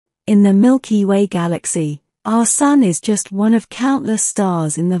In the Milky Way galaxy, our Sun is just one of countless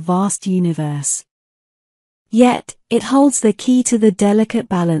stars in the vast universe. Yet, it holds the key to the delicate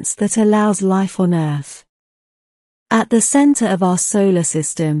balance that allows life on Earth. At the center of our solar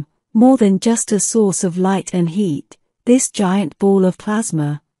system, more than just a source of light and heat, this giant ball of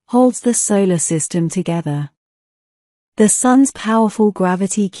plasma holds the solar system together. The Sun's powerful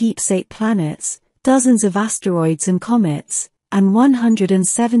gravity keeps 8 planets, dozens of asteroids and comets, and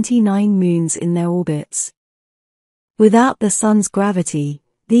 179 moons in their orbits. Without the Sun's gravity,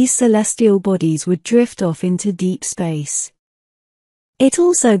 these celestial bodies would drift off into deep space. It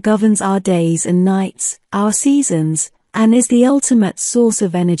also governs our days and nights, our seasons, and is the ultimate source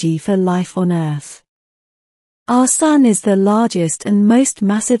of energy for life on Earth. Our Sun is the largest and most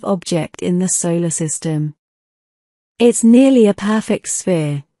massive object in the solar system. It's nearly a perfect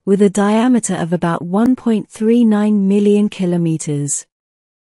sphere, with a diameter of about 1.39 million kilometers.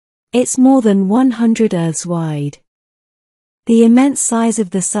 It's more than 100 Earths wide. The immense size of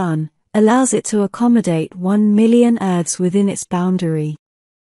the Sun allows it to accommodate 1 million Earths within its boundary.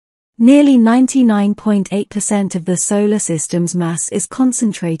 Nearly 99.8% of the solar system's mass is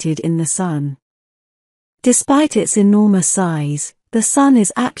concentrated in the Sun. Despite its enormous size, the Sun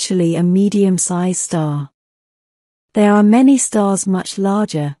is actually a medium-sized star. There are many stars much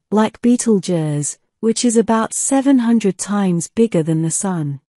larger, like Betelgeuse, which is about 700 times bigger than the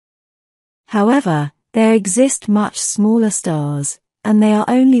Sun. However, there exist much smaller stars, and they are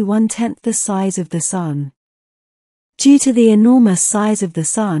only 1/10 the size of the Sun. Due to the enormous size of the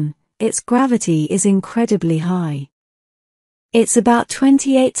Sun, its gravity is incredibly high. It's about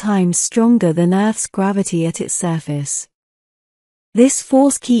 28 times stronger than Earth's gravity at its surface. This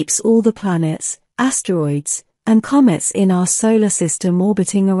force keeps all the planets, asteroids, and comets in our solar system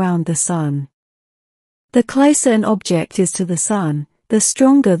orbiting around the Sun. The closer an object is to the Sun, the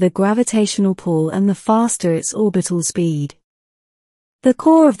stronger the gravitational pull and the faster its orbital speed. The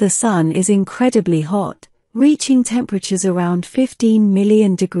core of the Sun is incredibly hot, reaching temperatures around 15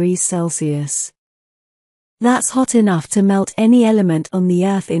 million degrees Celsius. That's hot enough to melt any element on the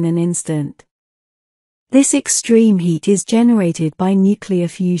Earth in an instant. This extreme heat is generated by nuclear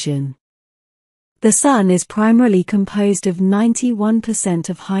fusion. The Sun is primarily composed of 91%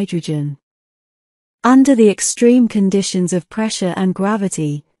 of hydrogen. Under the extreme conditions of pressure and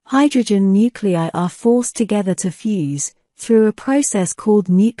gravity, hydrogen nuclei are forced together to fuse, through a process called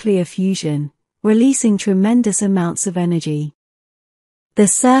nuclear fusion, releasing tremendous amounts of energy. The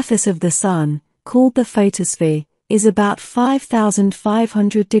surface of the Sun, called the photosphere, is about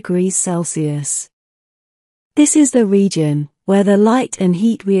 5,500 degrees Celsius. This is the region where the light and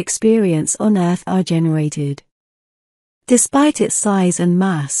heat we experience on Earth are generated. Despite its size and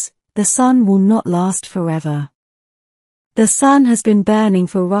mass, the Sun will not last forever. The Sun has been burning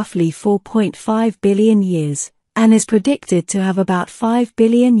for roughly 4.5 billion years, and is predicted to have about 5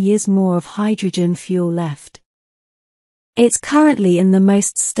 billion years more of hydrogen fuel left. It's currently in the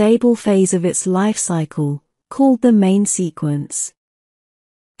most stable phase of its life cycle, called the main sequence.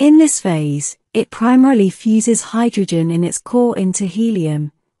 In this phase, it primarily fuses hydrogen in its core into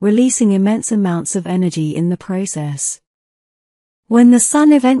helium, releasing immense amounts of energy in the process. When the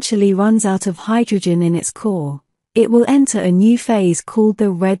Sun eventually runs out of hydrogen in its core, it will enter a new phase called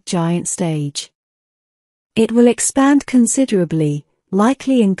the red giant stage. It will expand considerably,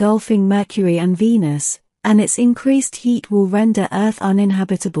 likely engulfing Mercury and Venus, and its increased heat will render Earth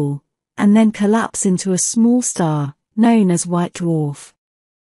uninhabitable, and then collapse into a small star, known as white dwarf.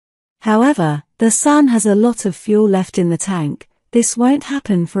 However, the Sun has a lot of fuel left in the tank. This won't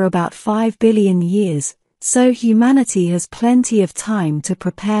happen for about 5 billion years, so humanity has plenty of time to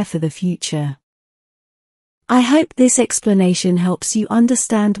prepare for the future. I hope this explanation helps you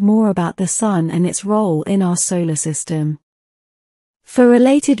understand more about the Sun and its role in our solar system. For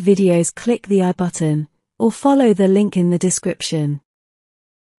related videos, click the I button, or follow the link in the description.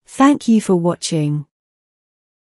 Thank you for watching.